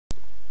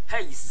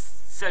Hey,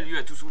 salut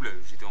à tous, oula,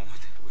 j'étais en mode,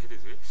 ouais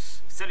désolé.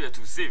 Salut à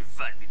tous, c'est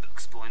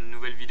Valbybox pour une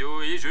nouvelle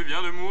vidéo et je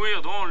viens de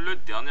mourir dans le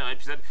dernier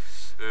épisode.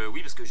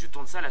 Oui, parce que je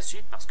tourne ça à la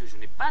suite parce que je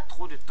n'ai pas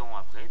trop de temps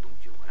après, donc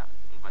voilà,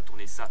 on va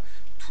tourner ça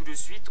tout de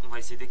suite. On va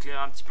essayer d'éclairer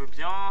un petit peu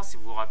bien. Si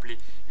vous vous rappelez,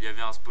 il y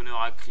avait un spawner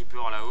à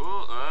creeper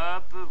là-haut,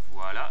 hop,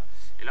 voilà.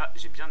 Et là,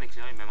 j'ai bien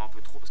éclairé, même un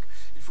peu trop, parce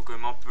qu'il faut quand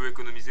même un peu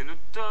économiser nos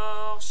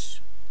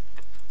torches.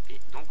 Hop.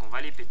 Et donc, on va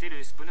aller péter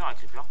le spawner à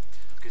creeper,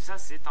 parce que ça,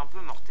 c'est un peu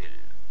mortel.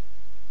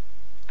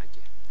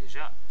 Ok,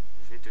 déjà,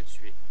 je vais te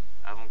tuer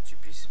avant que tu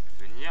puisses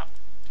venir.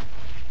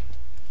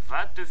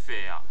 Va te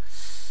faire.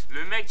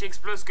 Le mec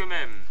explose quand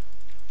même.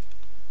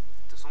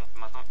 De toute façon,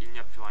 maintenant, il n'y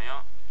a plus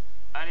rien.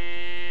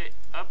 Allez,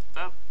 hop,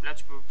 hop. Là,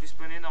 tu peux plus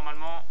spawner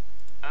normalement.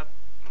 Hop,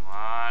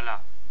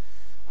 voilà.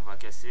 On va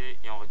casser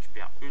et on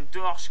récupère une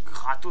torche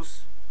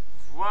gratos.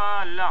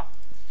 Voilà.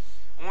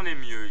 On est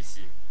mieux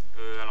ici.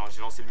 Alors, j'ai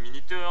lancé le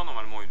minuteur.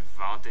 Normalement, une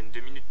vingtaine de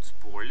minutes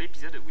pour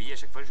l'épisode. Oui, à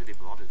chaque fois, je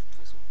déborde de toute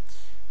façon.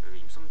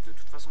 Il me semble de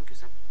toute façon que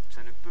ça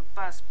ne peut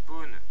pas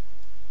spawn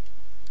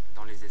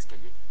dans les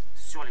escaliers.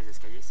 Sur les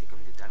escaliers, c'est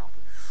comme des dalles un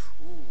peu.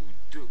 Ouh,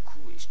 2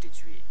 coups et je t'ai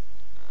tué.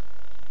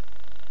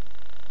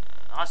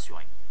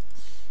 Rassuré.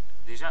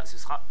 Déjà, ce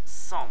sera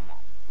 100 moins.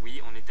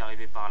 Oui, on est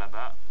arrivé par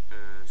là-bas.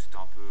 C'était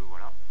un peu,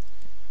 voilà.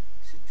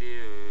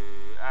 C'était...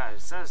 Ah,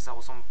 ça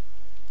ressemble...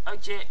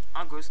 Ok,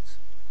 un ghost.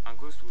 Un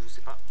ghost ou je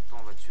sais pas. Toi,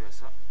 on va tuer à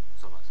ça.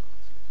 Ça va.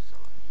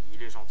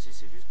 Il est gentil,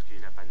 c'est juste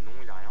qu'il a pas de nom,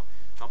 il a rien.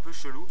 C'est un peu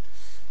chelou.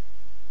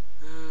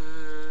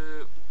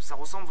 Ça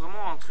ressemble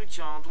vraiment à un truc,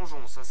 à un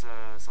donjon. Ça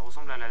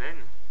ressemble à la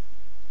laine.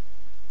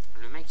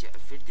 Le mec a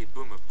fait des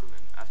beaux mobs quand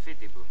même. A fait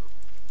des beaux mobs.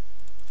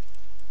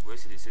 Ouais,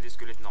 c'est des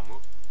squelettes normaux.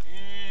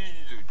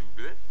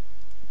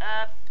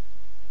 Hop.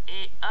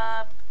 Et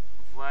hop.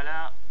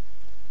 Voilà.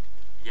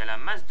 Il y a la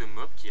masse de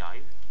mobs qui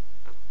arrive.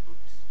 Hop,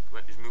 oups.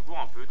 Ouais, je me gourre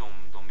un peu dans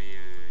mes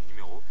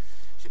numéros.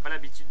 J'ai pas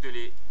l'habitude de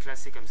les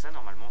classer comme ça.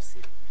 Normalement,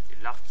 c'est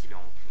l'arc il est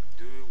en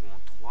 2 ou en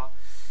 3.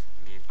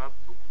 Mais pas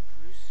beaucoup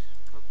plus.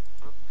 Hop,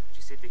 hop.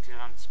 J'essaie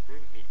d'éclairer un petit peu.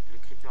 Mais le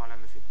creeper là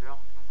me fait peur.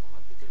 Donc on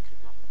va péter le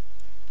creeper.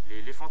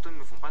 Les fantômes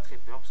me font pas très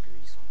peur parce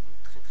qu'ils sont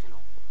très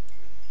lents.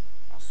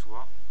 En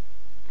soi.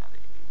 Regardez.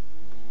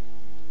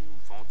 Ouh,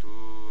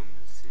 fantômes.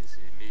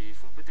 Mais ils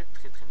font peut-être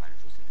très mal.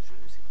 Je ne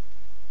sais pas.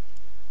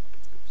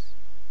 Oups.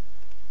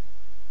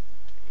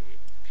 Et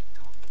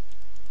putain.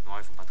 Non,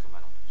 ils font pas très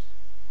mal en plus.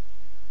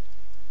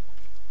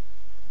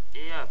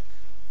 Et hop.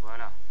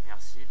 Voilà.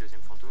 Merci,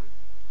 deuxième fantôme.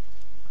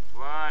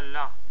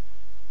 Voilà.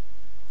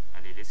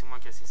 Allez, laissez-moi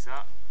casser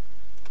ça.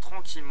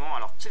 Tranquillement.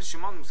 Alors, quel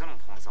chemin nous allons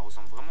prendre? Ça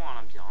ressemble vraiment à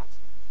un labyrinthe.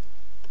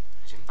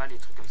 J'aime pas les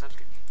trucs comme ça parce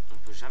qu'on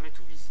peut jamais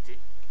tout visiter.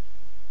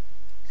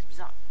 C'est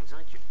bizarre. On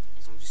dirait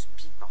qu'ils ont du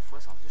speed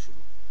parfois. C'est un peu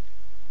chelou.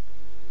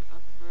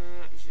 Hop.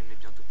 Je n'ai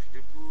bientôt plus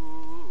de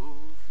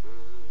bouffe.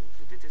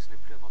 Je déteste ne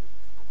plus avoir de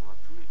bouffe. Donc, on va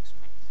plus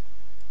sprint.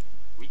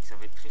 Oui, ça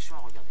va être très chiant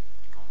à regarder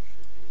quand je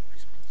vais plus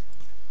sprint.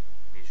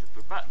 Mais je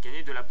peux pas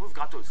gagner de la bouffe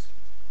gratos.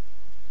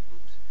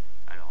 Oups.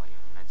 Alors,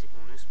 on a dit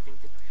qu'on ne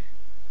sprintait plus.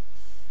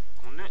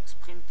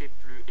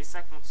 Et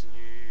ça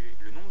continue.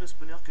 Le nombre de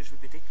spawners que je vais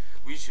péter.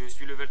 Oui, je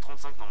suis level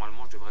 35.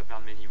 Normalement, je devrais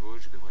perdre mes niveaux.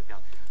 Je devrais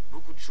perdre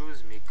beaucoup de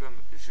choses. Mais comme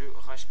je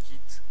rage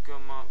quitte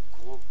comme un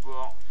gros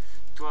porc.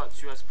 Toi,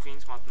 tu as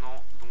sprint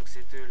maintenant. Donc,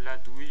 c'était la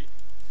douille.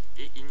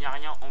 Et il n'y a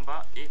rien en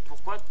bas. Et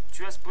pourquoi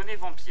tu as spawné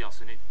vampire?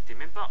 Ce n'était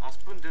même pas un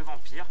spawn de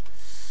vampire.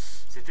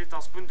 C'était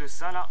un spawn de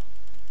ça là.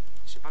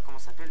 Je sais pas comment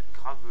ça s'appelle.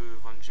 Grave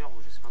Venger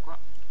ou je sais pas quoi.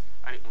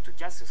 Allez, on te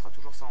casse. Ce sera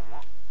toujours ça en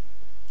moins.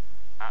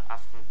 À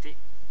affronter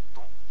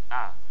ton...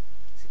 Ah,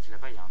 c'est qu'il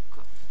là-bas il y a un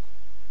coffre.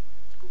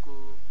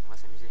 Coucou, on va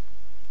s'amuser.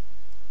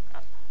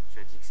 Ah, tu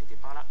as dit que c'était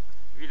par là.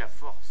 Lui la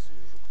force,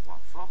 je crois.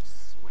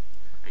 Force, ouais.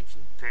 Avec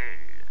une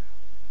pelle.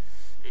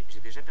 Et j'ai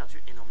déjà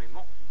perdu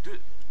énormément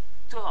de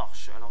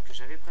torches. Alors que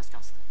j'avais presque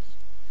un stack.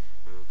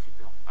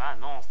 Creeper. Ah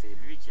non, c'était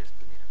lui qui a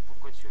spawné là.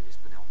 Pourquoi tu avais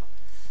spawné en bas?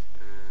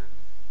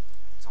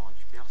 Ça on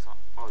récupère, ça.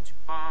 Oh, du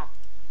pain.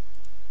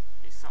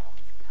 Et ça on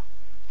récupère.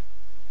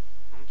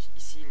 Donc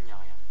ici il n'y a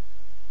rien.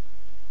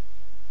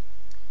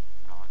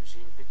 J'ai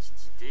une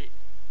petite idée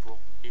pour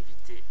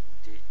éviter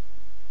des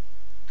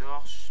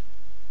torches.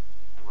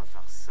 On va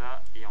faire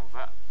ça et on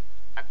va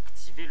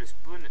activer le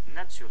spawn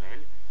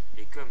naturel.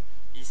 Et comme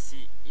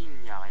ici il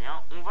n'y a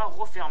rien, on va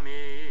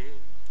refermer.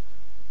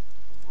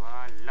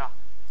 Voilà.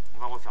 On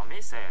va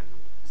refermer, ça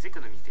nous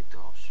économise des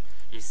torches.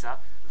 Et ça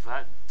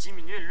va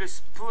diminuer le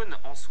spawn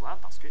en soi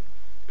parce que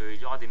il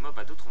y aura des mobs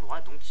à d'autres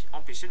endroits. Donc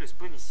empêcher le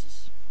spawn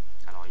ici.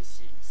 Alors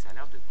ici, ça a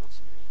l'air de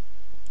continuer.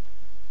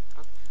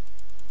 Hop.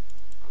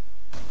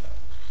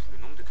 Le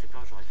nombre de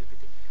creepers que j'aurais fait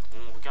péter.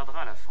 On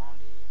regardera à la fin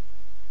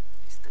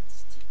les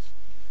statistiques.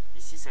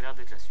 Ici, ça a l'air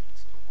d'être la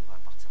suite. Donc, on va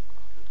partir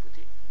par l'autre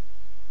côté.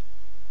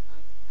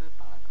 Hop,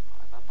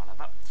 par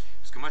là-bas.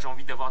 Parce que moi, j'ai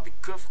envie d'avoir des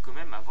coffres quand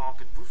même, avoir un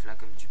peu de bouffe, là,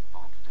 comme du pain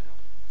tout à l'heure.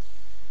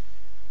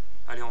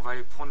 Allez, on va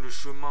aller prendre le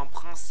chemin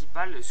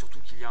principal, surtout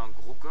qu'il y a un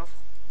gros coffre.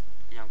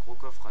 Il y a un gros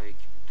coffre avec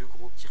 2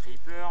 gros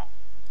creepers.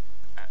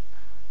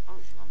 Oh,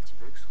 j'ai eu un petit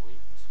bug, souris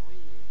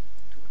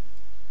et tout.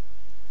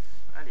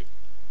 Allez,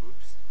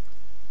 oups.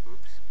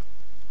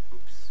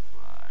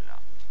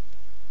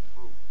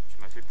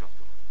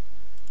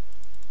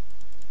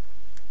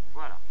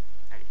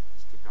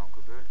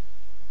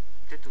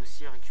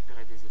 aussi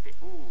récupérer des épées.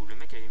 Ouh, le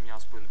mec avait mis un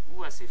spawn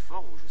ou assez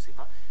fort ou je sais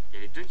pas. Il y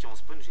a les deux qui ont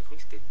spawn, j'ai cru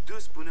que c'était deux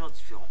spawners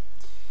différents.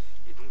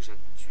 Et donc j'ai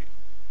dû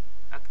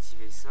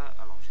activer ça.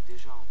 Alors j'ai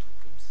déjà un truc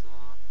comme ça.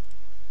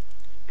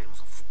 Et on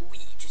s'en fout.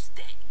 Oui, du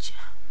steak.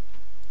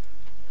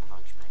 On va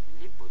récupérer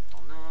les bottes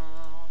en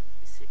or.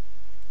 Et c'est...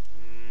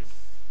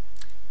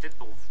 peut-être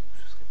pour vous,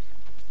 ce serait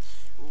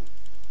bien. Ouh.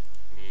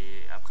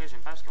 Mais après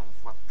j'aime pas parce qu'on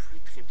voit plus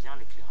très bien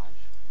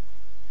l'éclairage.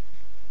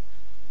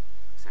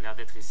 Ça a l'air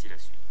d'être ici la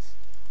suite.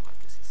 On va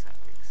casser ça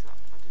avec ça.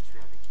 On va te tuer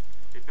avec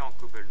l'épée en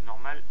cobble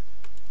normale.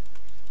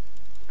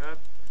 Hop.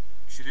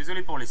 Je suis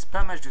désolé pour les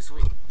spamages de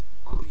souris.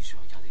 Oh oui, j'ai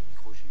regardé le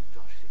micro, j'ai eu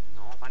peur. J'ai fait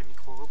non, pas le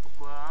micro,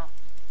 pourquoi?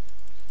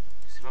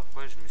 Je sais pas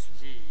pourquoi je me suis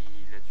dit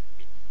il a dû.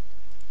 Mais...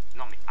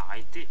 non, mais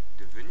arrêtez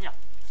de venir.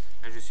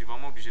 Là, je suis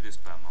vraiment obligé de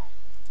spam.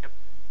 Hein. Hop,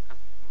 hop,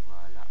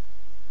 voilà.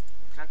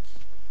 Clac.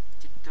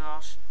 Petite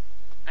torche.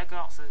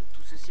 D'accord,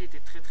 tout ceci était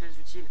très très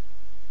utile.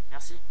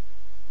 Merci.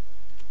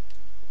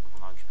 On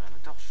va récupérer nos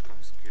torches comme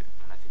ce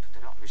qu'on a fait tout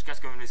à l'heure. Mais je casse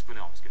quand même les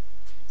spawners parce que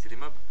c'est des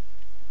mobs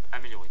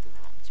améliorés quand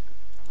même un petit peu,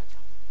 on va dire.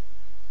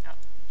 Ah,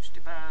 je t'ai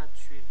pas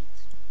tué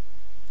vite.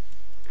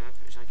 Hop,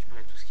 j'ai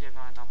récupéré tout ce qui avait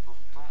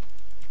d'important,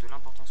 de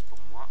l'importance pour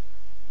moi.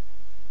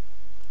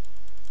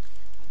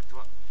 Donc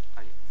toi,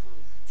 allez, vous ne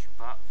vous tuez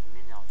pas, vous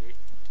m'énervez.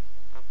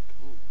 Hop,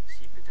 ouh,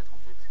 si peut-être en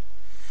fait.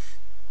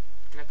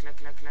 Clac, clac,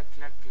 clac, clac,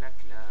 clac, clac,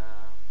 clac.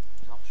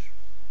 Torche.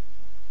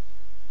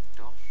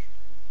 Torche.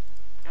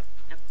 Hop,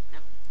 hop,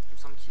 hop. Il me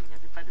semble qu'il n'y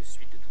avait pas de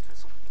suite de toute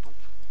façon, donc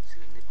ce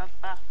n'est pas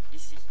par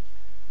ici.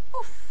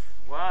 Ouf,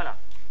 voilà.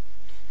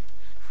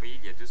 Vous voyez,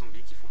 il y a deux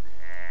zombies qui font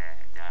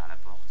derrière la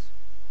porte.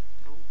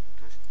 Oh,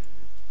 toi je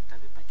ne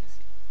t'avais pas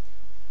cassé.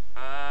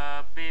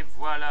 Hop, et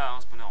voilà, un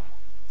spawner en moins.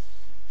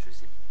 Je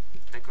sais.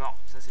 D'accord,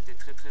 ça c'était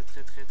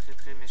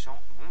très méchant.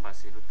 Bon, bah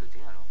c'est l'autre côté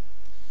alors.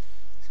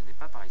 Ce n'est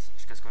pas par ici.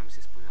 Je casse quand même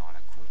ces spawners à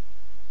la con.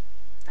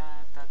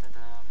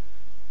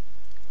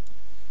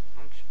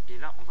 Donc, et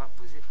là on va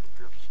poser le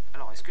bloc.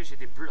 Alors, est-ce que j'ai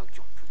des blocs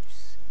en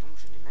plus? Donc,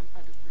 je n'ai même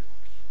pas de blocs.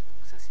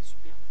 Donc, ça, c'est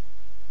super.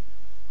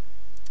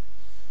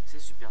 C'est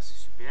super, c'est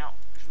super.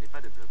 Je n'ai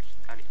pas de blocs.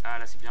 Allez, ah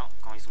là, c'est bien.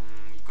 Quand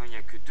il n'y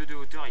a que 2 de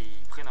hauteur,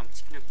 ils prennent un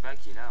petit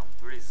knockback et là, on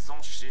peut les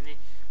enchaîner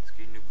parce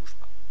qu'ils ne bougent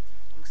pas.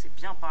 Donc, c'est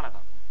bien par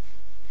là-bas.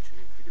 Je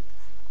n'ai plus de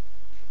bouffe.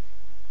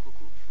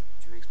 Coucou,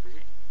 tu veux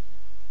exploser?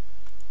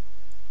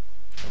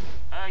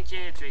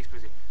 Ok, tu as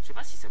explosé. Je sais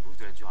pas si ça bouffe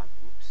de la durable.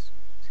 Oups,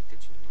 c'était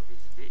une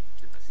mauvaise idée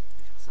de faire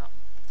ça.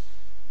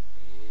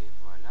 Et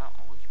voilà,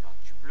 on récupère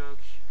du bloc.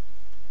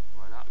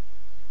 Voilà.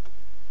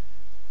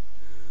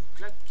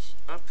 Clac,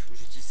 hop,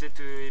 j'utilise cette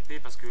épée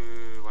parce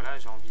que voilà,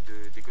 j'ai envie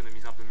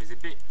d'économiser un peu mes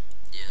épées.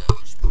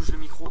 Je bouge le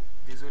micro,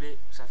 désolé,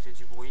 ça fait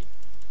du bruit.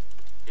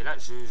 Et là,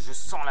 je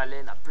sens la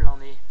laine à plein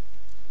nez.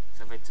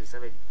 Ça va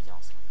être bien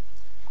ça.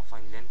 Enfin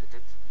une laine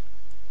peut-être.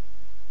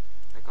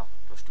 D'accord,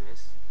 toi je te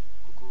laisse.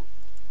 Coucou.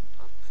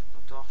 Hop,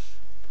 on torche.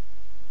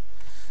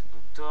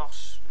 On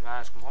torche.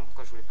 Ah, je comprends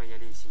pourquoi je voulais pas y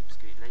aller ici. Parce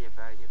que là, il y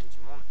avait du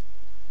monde.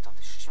 Putain,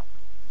 t'es chiant.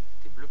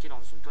 T'es bloqué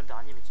dans une toile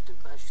d'araignée, mais tu te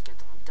bats jusqu'à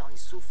ton dernier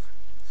souffle.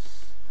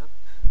 Hop.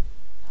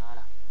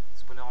 Voilà.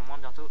 Spawner en moins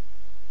bientôt.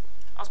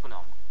 Un spawner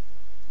en moins.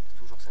 C'est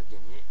toujours ça de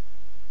gagner.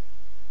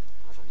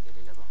 Moi, j'ai envie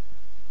d'aller là-bas.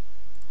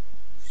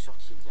 Je suis sûr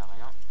qu'il n'y a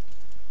rien.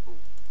 Oh.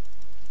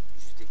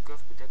 Juste des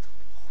coffres peut-être.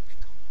 Oh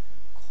putain.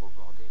 Gros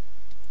bordel.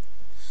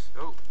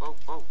 Oh, oh,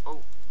 oh,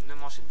 oh. Ne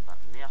m'enchaîne pas.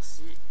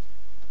 Merci.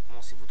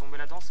 Bon, si vous tombez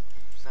là-dedans,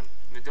 ça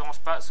me dérange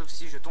pas, sauf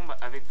si je tombe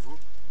avec vous.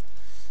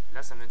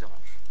 Là, ça me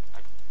dérange.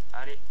 Allez,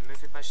 allez, me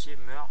fais pas chier,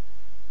 meurs.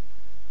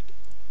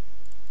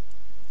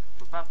 On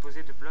peut pas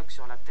poser de blocs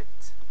sur la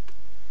tête.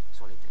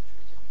 Sur les têtes, je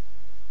veux dire.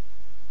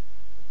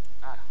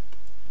 Voilà.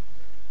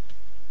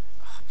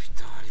 Oh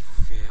putain, allez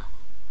vous faire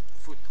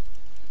foutre.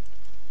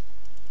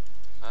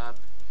 Hop,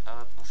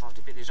 hop, on change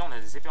d'épée. Déjà, on a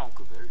des épées en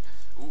cobble.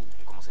 Ouh,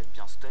 on commence à être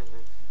bien stuff.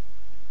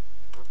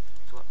 Hop,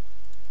 toi.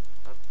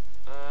 Hop,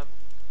 hop,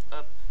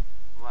 hop.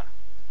 Voilà.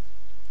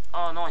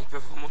 Oh non, ils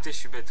peuvent remonter, je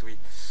suis bête, oui.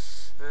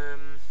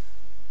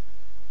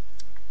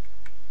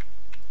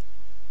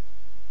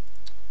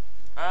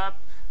 Hop,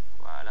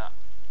 voilà.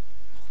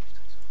 Oh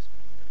putain, ils sont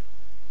respawnés.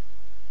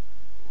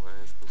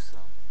 Ouais, je pose ça.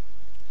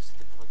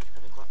 C'était pour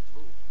récupérer quoi?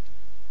 Oh.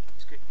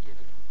 Est-ce qu'il y a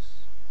des boots?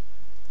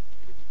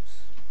 Il y a des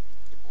boots.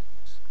 Des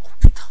boots. Oh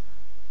putain.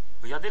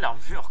 Regardez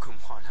l'armure,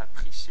 comment elle a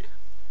pris cher.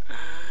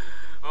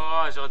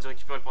 Oh, j'aurais dû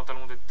récupérer le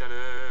pantalon de tout à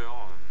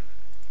l'heure.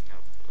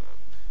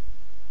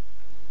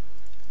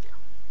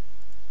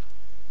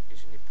 Et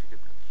je n'ai plus de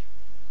blocs.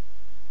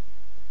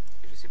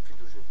 Et je sais plus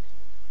d'où je venais.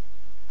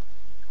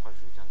 Je crois que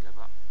je viens de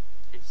là-bas.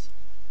 Et d'ici.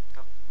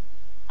 Hop.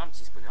 Un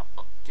petit spawner.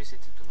 Oh, que c'est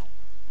étonnant.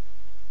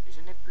 Et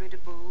je n'ai plus de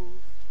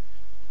bouffe.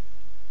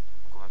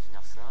 Donc on va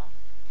finir ça.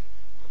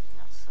 On va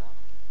finir ça.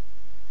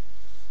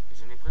 Et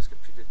je n'ai presque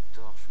plus de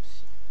torches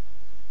aussi.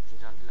 Je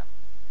viens de là.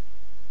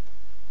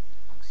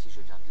 Donc si je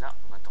viens de là,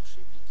 on va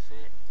torcher vite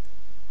fait.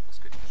 Parce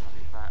que j'en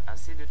ai pas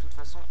assez de toute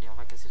façon. Et on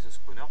va casser ce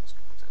spawner. Parce que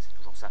comme ça, c'est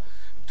toujours ça.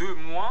 2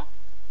 moins.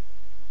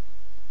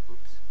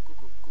 Oups,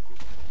 coucou, coucou.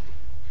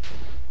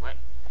 Ouais,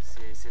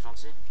 c'est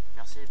gentil.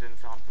 Merci de me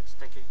faire un petit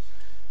accueil.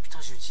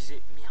 putain, j'ai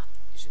utilisé... Merde,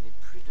 je n'ai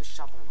plus de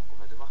charbon. Donc on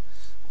va devoir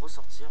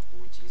ressortir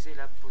ou utiliser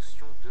la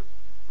potion de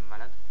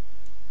malade.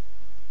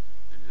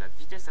 La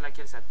vitesse à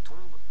laquelle ça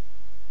tombe...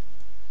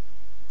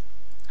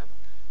 Hop.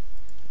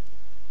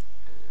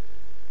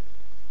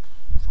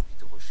 J'ai envie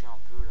de rusher un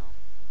peu là.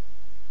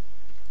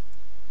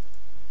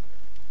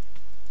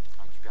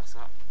 Récupère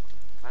ça.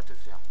 Va te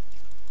faire.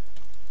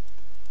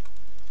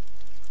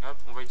 Hop,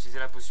 on va utiliser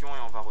la potion et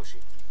on va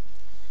rusher.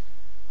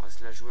 On va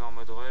se la jouer en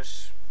mode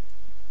rush.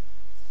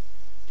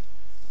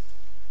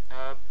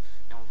 Hop,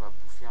 et on va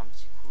bouffer un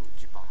petit coup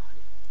du pain.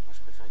 Allez, moi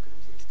je préfère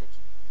économiser les steaks.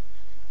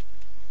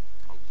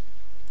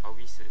 Ah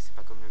oui, c'est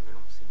pas comme le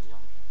melon, c'est meilleur.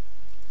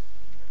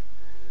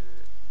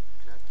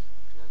 Clac,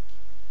 clac.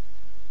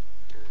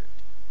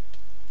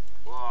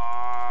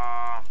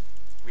 Wow.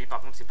 Oui, par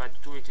contre, c'est pas du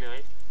tout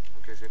éclairé.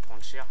 Donc je vais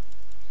prendre cher.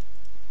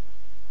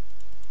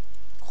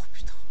 Oh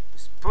putain, le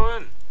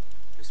spawn!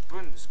 Le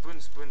spawn.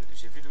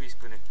 J'ai vu d'où il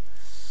spawnait.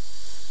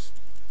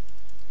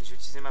 Et j'ai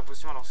utilisé ma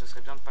potion, alors ce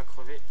serait bien de pas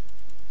crever.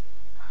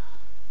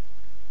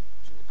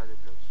 Je n'ai pas de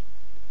bloc.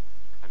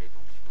 Allez,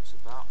 donc on se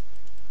barre.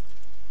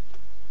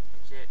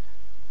 Ok.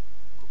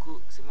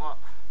 Coucou, c'est moi.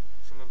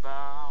 Je me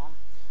barre.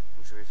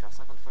 Donc je vais faire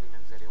 50 fois les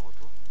mêmes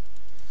allers-retours.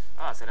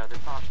 Ah, ça a l'air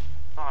d'être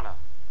par là.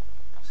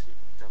 Merci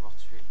d'avoir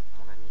tué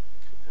mon ami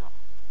Creeper.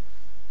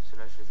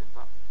 Ceux-là, je les aime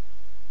pas.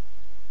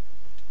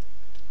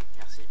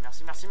 Merci.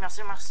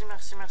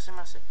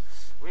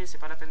 Oui, c'est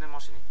pas la peine de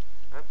m'enchaîner.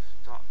 Hop,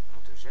 toi,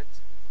 on te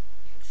jette.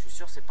 Je suis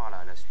sûr c'est par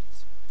là, la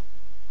suite.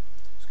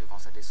 Parce que quand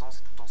ça descend,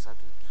 c'est tout en ça, de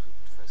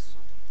toute façon.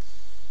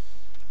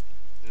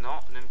 Non,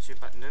 ne me tuez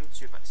pas,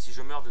 Si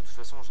je meurs, de toute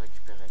façon, je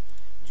récupérerai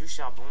du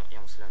charbon et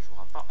on se la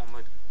jouera pas en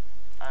mode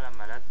à la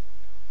malade.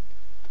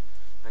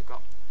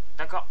 D'accord.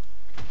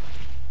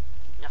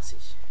 Merci,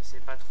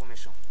 c'est pas trop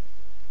méchant.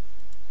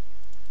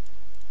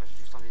 J'ai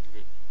juste envie de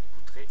les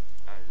poutrer.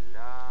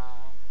 Là...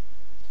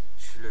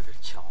 Je suis level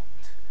 40.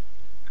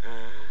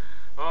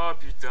 Oh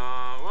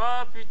putain.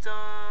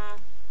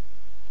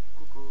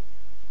 Coucou.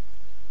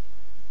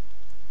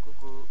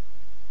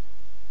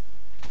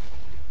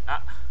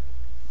 Ah,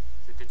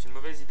 c'était une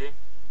mauvaise idée.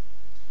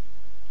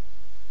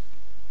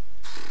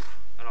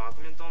 Alors à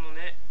combien de temps on en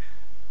est?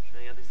 Je vais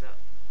regarder ça.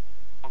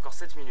 Encore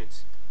 7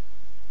 minutes.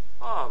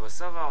 Oh bah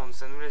ça va,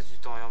 ça nous laisse du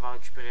temps. Et on va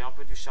récupérer un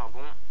peu du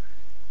charbon.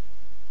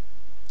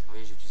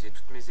 Oui, j'ai utilisé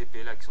toutes mes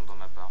épées là qui sont dans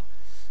ma barre.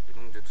 Et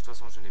donc de toute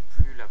façon je n'ai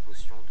plus la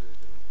potion de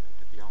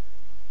bien.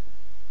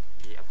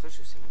 Et après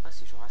je sais même pas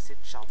si j'aurai assez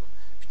de charbon.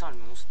 Putain,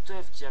 mon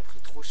stuff qui a pris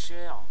trop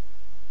cher.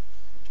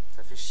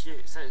 Ça fait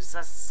chier.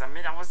 Ça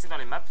m'énerve aussi dans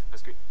les maps.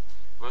 Parce que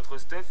votre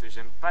stuff,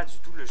 j'aime pas du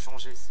tout le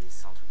changer.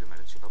 C'est un truc de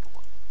malade, je sais pas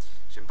pourquoi.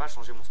 J'aime pas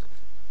changer mon stuff.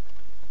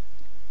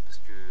 Parce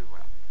que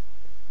voilà.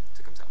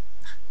 C'est comme ça.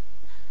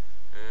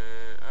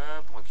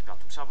 Hop, on récupère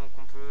tout le charbon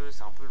qu'on peut.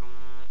 C'est un peu long.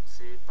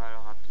 C'est pas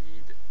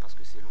rapide. Parce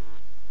que c'est long.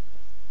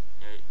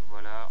 Et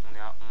voilà, on est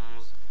à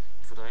 11.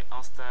 Il faudrait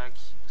un stack.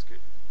 Parce que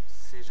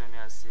c'est jamais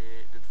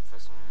assez. De toute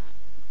façon,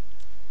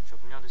 je suis à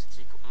combien de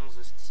sticks?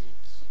 11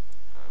 sticks.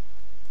 Hop,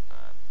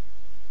 hop.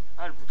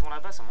 Ah, le bouton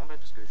là-bas, ça m'embête.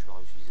 Parce que je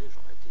l'aurais utilisé.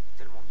 J'aurais été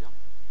tellement bien.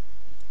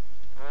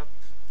 Hop,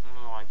 on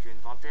en aura qu'une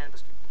vingtaine.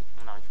 Parce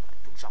qu'on a récupéré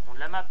tout le charbon de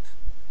la map.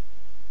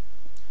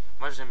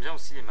 Moi, j'aime bien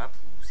aussi les maps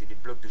où c'est des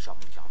blocs de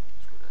charbon carrément.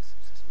 Parce que là, ça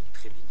se met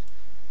très vite.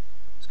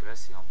 Parce que là,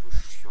 c'est un peu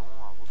chiant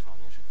à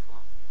reformer à chaque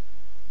fois.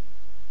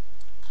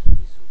 Les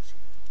objets.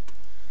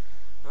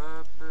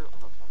 Hop, on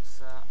va prendre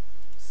ça,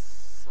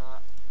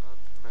 hop.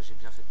 Bah, j'ai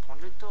bien fait de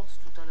prendre le torse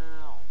tout à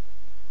l'heure.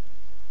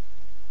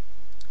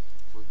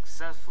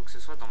 Faut que ce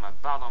soit dans ma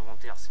barre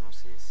d'inventaire, sinon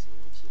c'est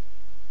inutile.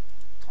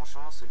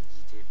 Tranchant en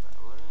solidité, bah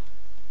voilà.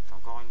 J'ai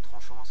encore une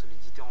tranchant en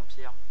solidité en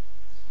pierre.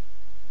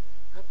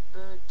 Hop,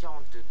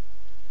 42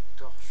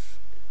 torches.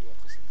 Et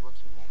après c'est le bois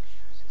qui me manque,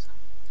 c'est ça?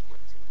 Ouais,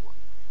 c'est le bois.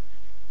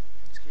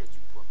 Est-ce qu'il y a du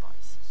bois par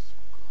ici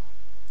encore?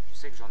 Je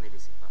sais que j'en ai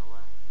laissé pas,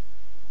 voilà.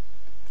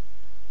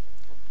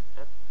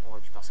 Hop, on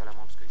récupère ça à la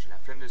main parce que j'ai la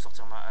flemme de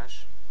sortir ma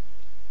hache.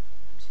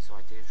 Même si ça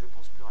aurait été, je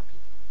pense, plus rapide.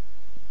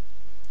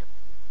 Hop.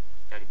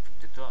 Et allez, plus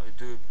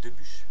de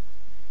bûches.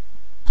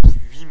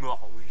 8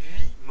 morts,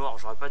 8 morts.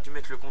 J'aurais pas dû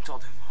mettre le compteur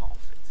de morts en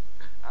fait.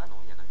 Ah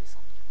non, il y en avait 5.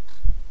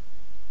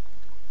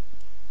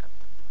 Hop.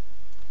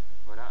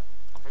 Voilà.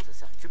 En fait, ça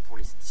sert que pour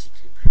les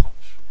sticks, les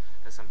planches.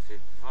 Là, ça me fait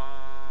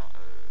 20,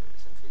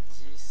 ça me fait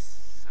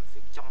 10, ça me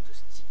fait 40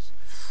 sticks.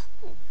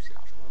 Oh, c'est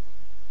largement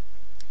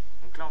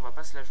bon. Donc là, on va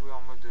pas se la jouer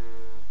en mode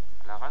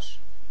à l'arrache.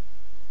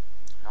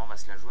 Là, on va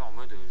se la jouer en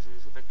mode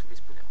je pète tous les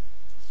spawners.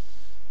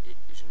 Et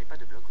je n'ai pas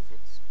de bloc au fait,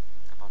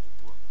 à part du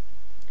bois.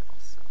 Et à part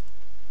ça.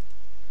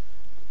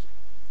 Okay.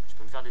 Je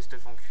peux me faire des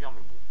stuffs en cuir,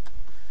 mais bon.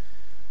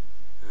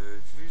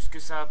 Vu ce que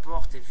ça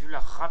apporte et vu la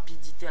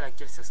rapidité à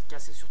laquelle ça se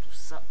casse et surtout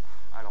ça,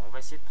 alors on va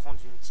essayer de prendre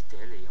une petite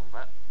aile et on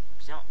va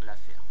bien la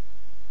faire.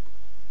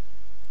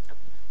 Hop,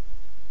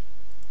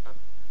 hop,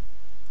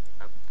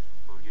 hop.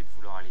 Au lieu de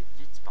vouloir aller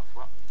vite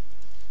parfois,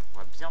 on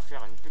va bien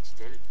faire une petite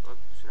aile. Hop,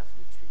 cela faut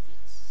le tuer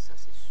vite, ça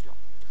c'est sûr.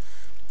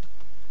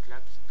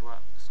 Clac,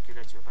 toi,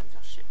 squelette, tu vas pas me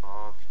faire chier.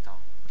 Oh putain.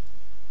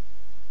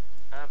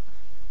 Hop,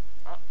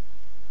 ah,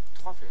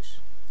 3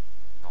 flèches.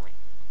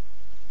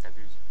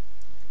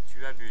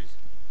 tu abuses.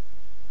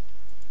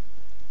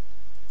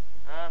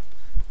 Hop,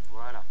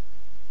 voilà.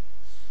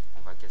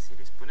 On va casser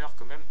les spawners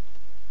quand même.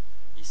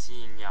 Ici,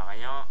 il n'y a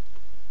rien.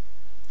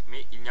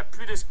 Mais il n'y a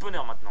plus de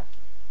spawners maintenant.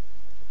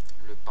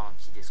 Le pain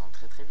qui descend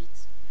très très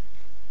vite.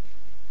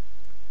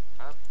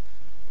 Hop.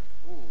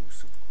 Ouh,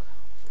 soupe.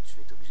 En fait, je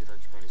vais être obligé de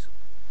récupérer les soupes.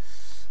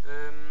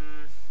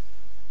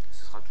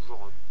 Ce sera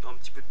toujours un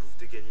petit peu de bouffe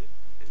de gagner.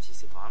 Même si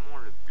c'est vraiment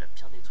la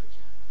pire des trucs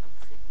à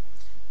bouffer.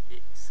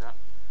 Et ça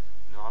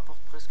ne rapporte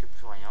presque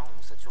plus rien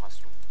en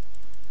saturation.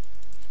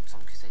 Il me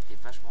semble que ça a été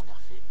vachement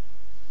nerfé.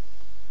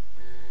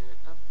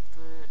 Hop.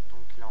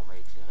 Donc là, on va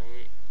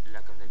éclairer.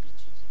 Là, comme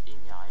d'habitude, il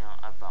n'y a rien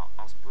à part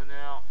un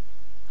spawner.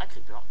 Un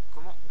creeper.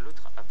 Comment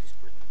l'autre a pu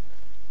spawner?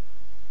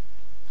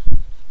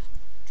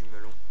 Du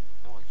melon,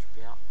 on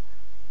récupère.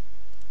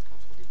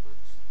 Contre des bots.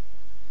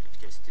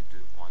 L'efficacité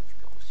 2, on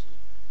récupère aussi.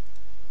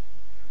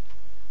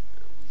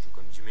 Oui, j'ai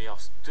comme du meilleur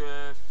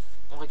stuff.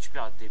 On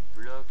récupère des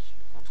blocs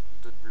contre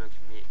d'autres blocs,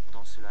 mais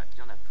dans cela il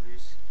y en a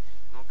plus.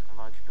 Donc on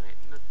va récupérer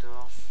nos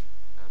torches.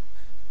 Hop.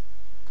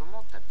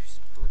 Comment t'as pu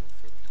spawn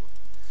en fait, toi?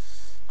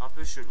 Un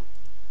peu chelou.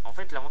 En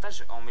fait,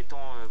 l'avantage en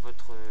mettant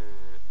votre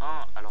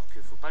 1 alors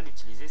qu'il faut pas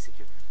l'utiliser, c'est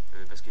que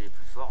parce qu'il est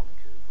plus fort, donc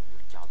vous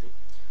le gardez,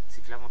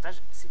 c'est que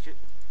l'avantage c'est que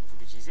vous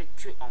l'utilisez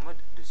que en mode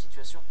de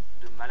situation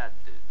de malade,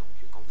 donc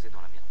quand vous êtes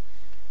dans la merde.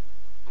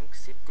 Donc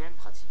c'est quand même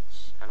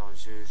pratique. Alors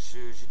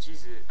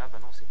j'utilise... Ah bah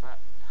non, c'est pas...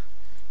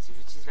 Si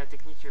j'utilise la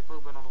technique pas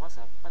au bon endroit,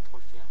 ça va pas trop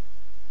le faire.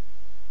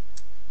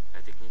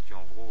 La technique,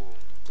 en gros,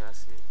 on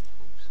casse et...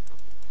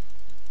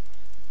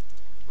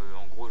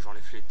 en gros,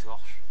 j'enlève les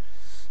torches.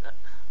 Ah,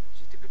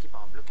 j'ai été bloqué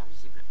par un bloc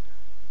invisible.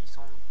 Il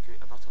semble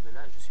qu'à partir de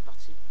là, je suis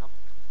parti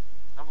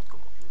n'importe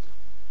comment, je veux dire.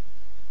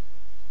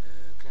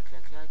 Clac,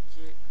 clac, clac.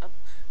 Hop,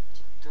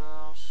 petite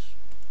torche.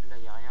 Là,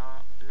 il n'y a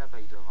rien. Là-bas,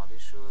 il doit y avoir des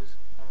choses.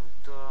 On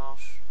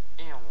torche.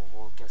 Et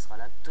on recassera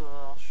la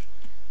torche.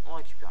 On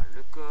récupère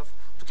le coffre.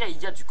 En tout cas, il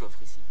y a du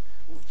coffre ici.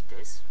 Ouh,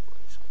 vitesse.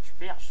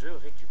 Ouais, je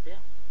récupère.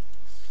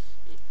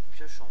 Et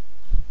pioche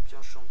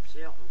en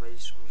pierre, on va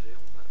échanger.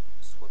 On va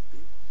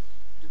swapper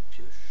de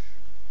pioche.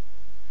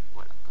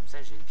 Voilà, comme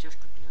ça, j'ai une pioche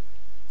toute neuve.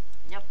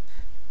 Yep.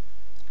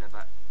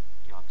 Là-bas,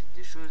 il y aura peut-être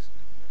des choses.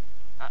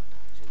 Ah,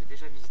 j'avais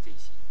déjà visité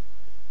ici.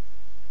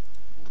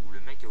 Où le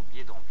mec a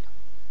oublié de remplir.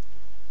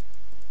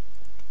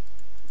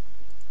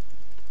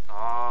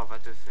 Oh, va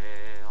te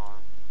faire.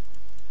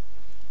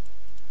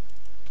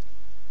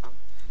 Hop.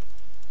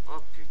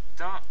 Oh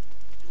putain,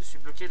 je suis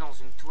bloqué dans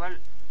une toile.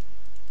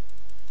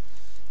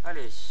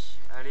 Allez,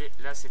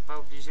 là c'est pas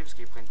obligé parce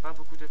qu'ils prennent pas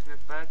beaucoup de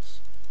knockback.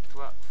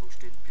 Toi, faut que je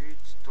te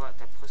bute. Toi,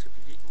 t'as presque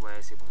plus de vie. Ouais,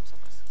 c'est bon, ça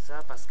passe.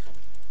 Ça passe crème.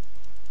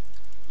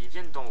 Ils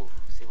viennent d'en haut,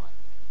 c'est vrai.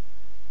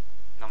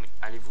 Non mais,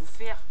 allez vous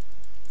faire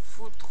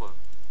foutre.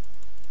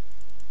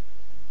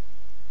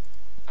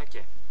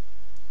 Ok.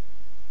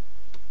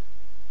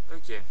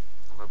 Ok,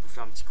 on va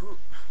bouffer un petit coup.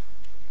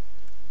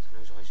 Parce que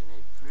là, je régénère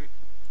plus.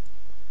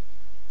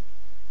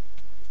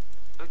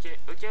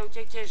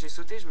 Ok, j'ai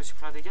sauté, je me suis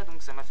pris un dégât,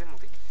 donc ça m'a fait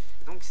monter.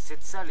 Et donc,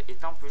 cette salle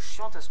est un peu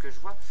chiante à ce que je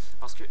vois,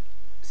 parce que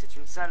c'est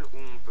une salle où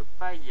on ne peut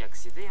pas y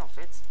accéder, en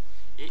fait.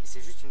 Et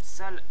c'est juste une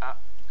salle à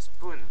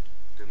spawn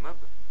de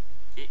mobs,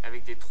 et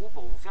avec des trous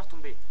pour vous faire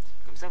tomber.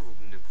 Comme ça, vous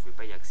ne pouvez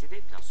pas y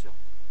accéder, bien sûr.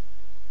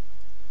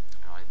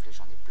 Alors, les flèches,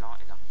 j'en ai plein,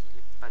 et l'arc, il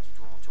n'est pas du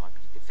tout en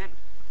durabilité faible.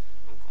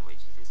 Donc, on va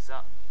utiliser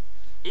ça.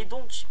 Et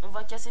donc, on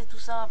va casser tout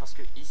ça, parce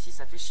que ici,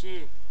 ça fait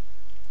chier.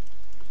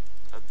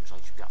 Hop, je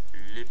récupère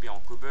l'épée en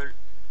cobble,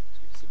 parce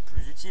que c'est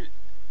plus utile.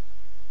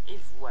 Et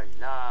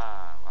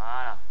voilà,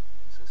 voilà.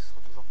 Ça, ce sera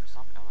toujours plus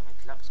simple. Et on va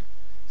mettre là, parce que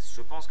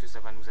je pense que ça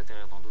va nous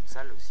atterrir dans d'autres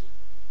salles aussi.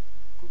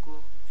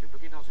 Coucou, tu es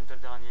bloqué dans une toile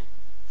d'araignée.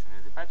 Je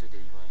ne vais pas te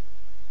délivrer.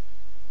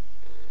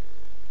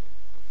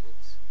 En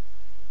fait,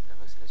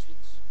 là-bas, c'est la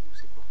suite, ou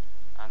c'est quoi?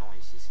 Ah non,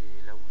 ici,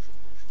 c'est là où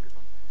je voulais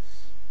pas.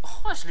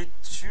 Oh, je l'ai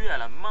tué à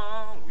la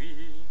main,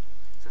 oui.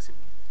 Ça, c'est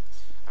bon.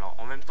 Alors,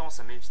 en même temps,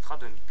 ça m'évitera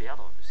de me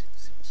perdre,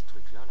 ces petits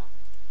trucs-là, là.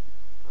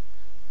 Hop,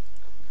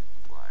 hop,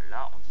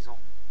 voilà, en disant,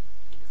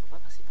 il ne faut pas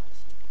passer par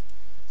ici.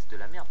 C'est de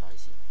la merde par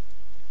ici.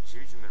 J'ai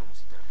eu du melon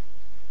aussi tout à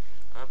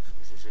l'heure. Hop,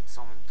 je jette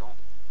ça en même temps.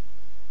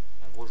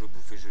 En gros, je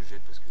bouffe et je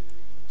jette parce que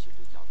inutile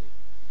de garder.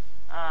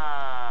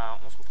 Ah,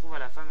 on se retrouve à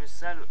la fameuse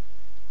salle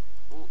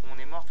où on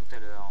est mort tout à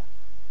l'heure.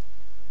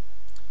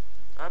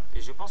 Hop,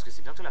 et je pense que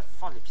c'est bientôt la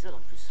fin de l'épisode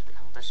en plus.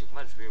 L'avantage, c'est que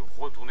moi, je vais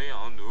retourner à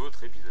un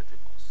autre épisode, je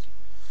pense.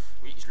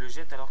 Oui, je le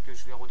jette alors que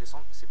je vais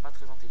redescendre. C'est pas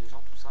très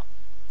intelligent tout ça.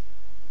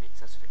 Mais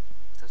ça se fait.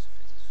 Ça se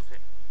fait, ça se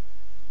fait.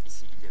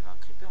 Ici, il y avait un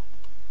creeper.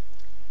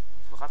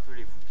 Vous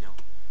rappelez-vous bien.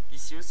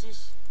 Ici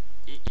aussi.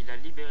 Et il a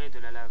libéré de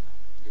la lave.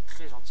 Il est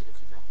très gentil, le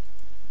creeper.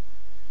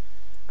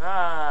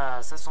 Ah,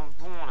 ça sent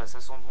bon là. Ça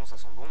sent bon, ça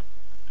sent bon.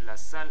 La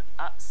salle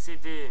a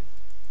cédé.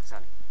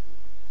 Salle.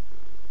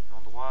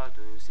 L'endroit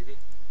de céder.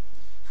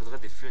 Il faudrait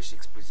des flèches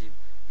explosives.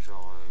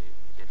 Genre,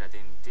 il y a de la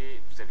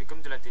TNT. Vous avez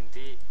comme de la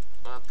TNT.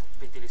 Pour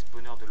péter les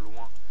spawners de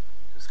loin,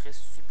 ce serait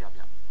super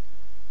bien.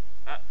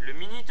 Ah, le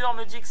minuteur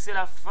me dit que c'est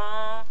la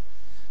fin.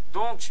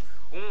 Donc,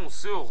 on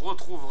se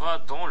retrouvera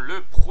dans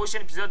le prochain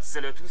épisode.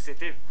 Salut à tous,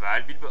 c'était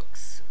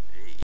Valbillbox.